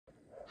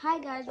Hi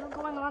guys, we're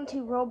going on to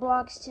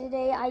Roblox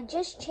today. I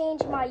just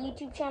changed my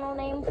YouTube channel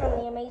name from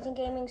the Amazing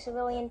Gaming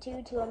Civilian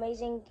 2 to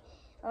Amazing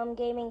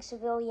Gaming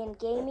Civilian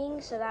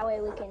Gaming, so that way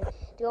we can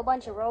do a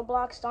bunch of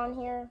Roblox on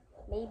here,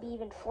 maybe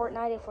even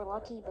Fortnite if we're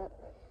lucky, but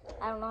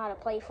I don't know how to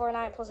play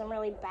Fortnite, plus I'm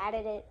really bad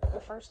at it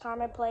the first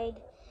time I played.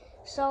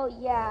 So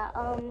yeah,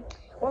 I'm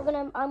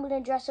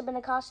gonna dress up in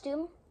a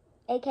costume,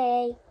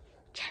 aka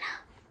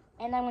Jenna,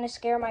 and I'm gonna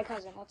scare my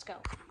cousin. Let's go.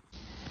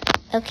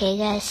 Okay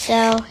guys,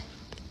 so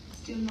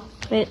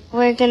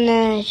we're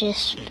gonna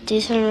just do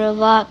some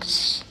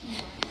Roblox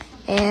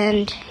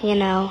and,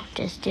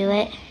 just do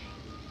it.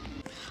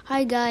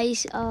 Hi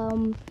guys,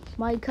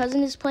 my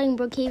cousin is playing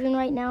Brookhaven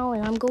right now,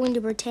 and I'm going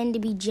to pretend to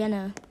be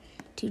Jenna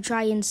to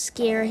try and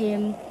scare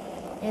him.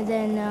 And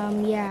then,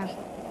 yeah,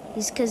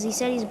 because he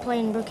said he's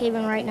playing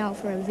Brookhaven right now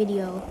for a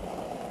video.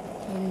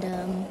 And,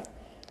 I'm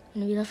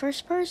gonna be the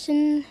first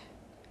person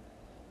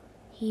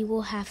he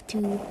will have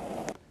to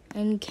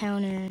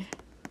encounter.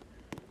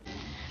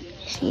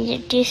 Just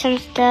need to do some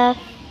stuff.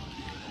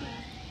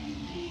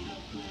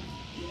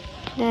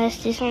 Now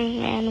let's do some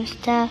random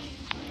stuff.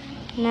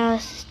 Now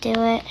let's just do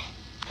it.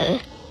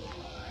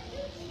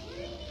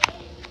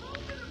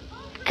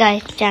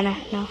 Guys, Jenna,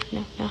 no.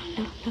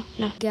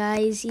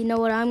 Guys, you know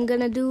what I'm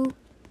gonna do?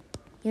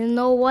 You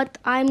know what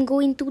I'm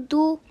going to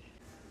do?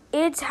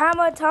 It's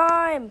hammer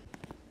time!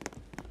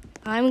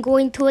 I'm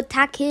going to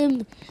attack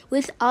him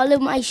with all of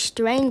my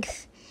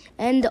strength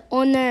and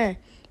honor.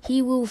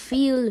 He will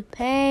feel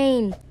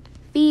pain.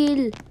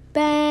 Feel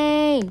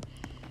pain.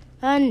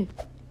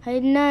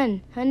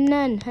 Hanan.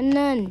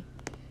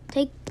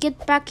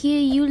 Get back here,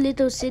 you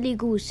little silly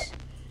goose.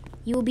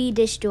 You'll be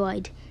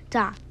destroyed.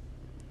 Ta.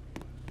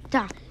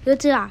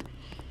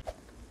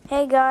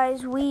 Hey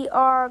guys, we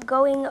are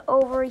going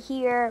over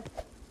here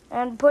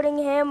and putting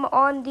him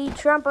on the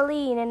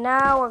trampoline, and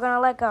now we're gonna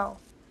let go.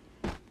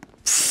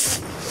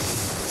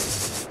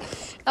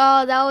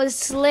 Oh, that was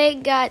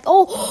slick, guys.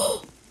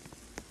 Oh!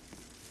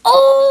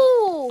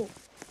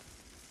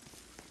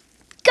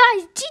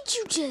 Guys, did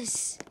you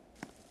just...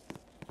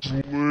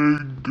 Oh my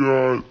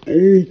god.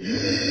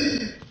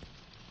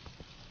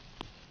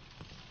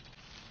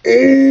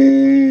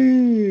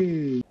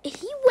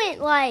 He went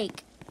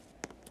like...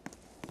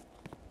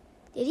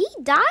 Did he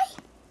die?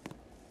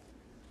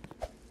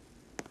 I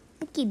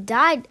think he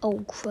died. Oh,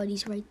 crud,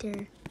 he's right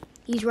there.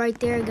 He's right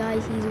there,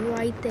 guys. He's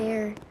right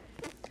there.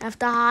 I have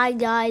to hide,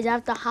 guys. I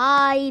have to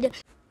hide.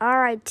 All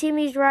right,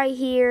 Timmy's right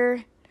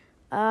here.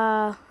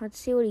 Let's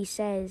see what he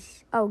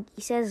says. Oh,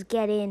 he says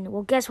get in.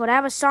 Well, guess what? I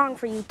have a song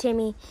for you,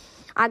 Timmy.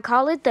 I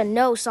call it the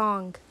No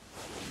Song.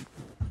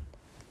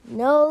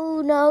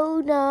 No.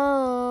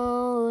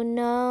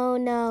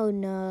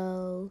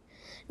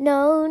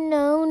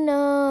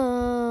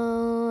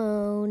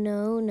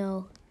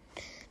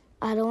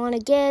 I don't want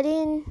to get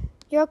in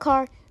your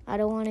car. I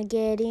don't want to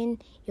get in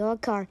your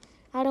car.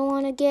 I don't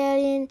want to get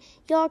in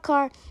your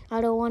car.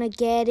 I don't want to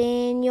get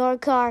in your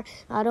car.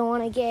 I don't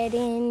want to get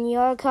in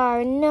your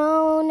car.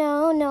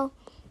 No.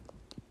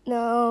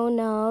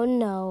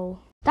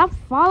 Stop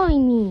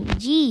following me.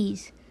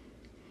 Jeez.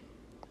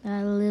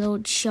 That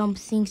little chump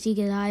thinks he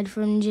can hide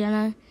from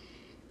Jenna.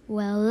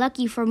 Well,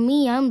 lucky for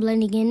me, I'm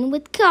blending in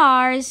with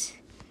cars.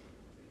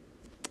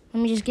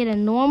 Let me just get a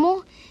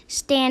normal,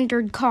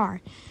 standard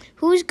car.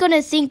 Who's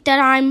gonna think that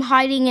I'm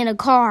hiding in a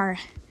car?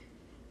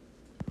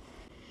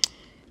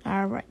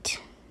 All right.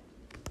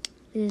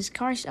 Is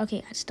car...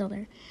 Okay, it's still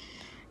there.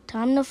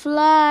 Time to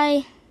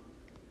fly.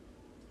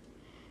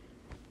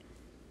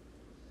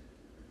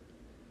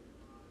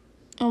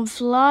 I'm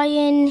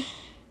flying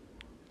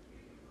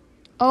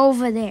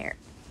over there.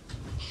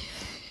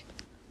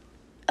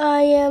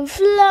 I am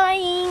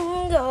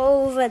flying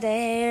over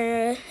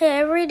there.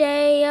 Every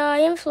day I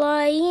am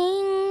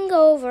flying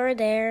over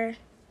there.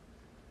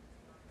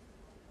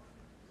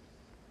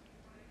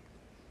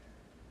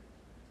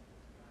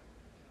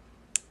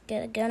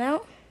 Get a gun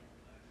out.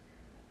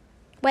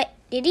 Wait,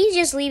 did he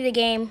just leave the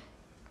game?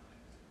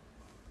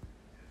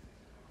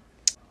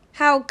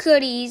 How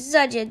could he?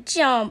 Such a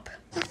jump.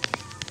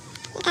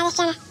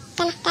 Jenna.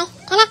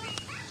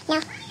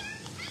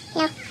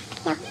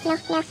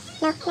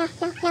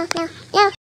 No.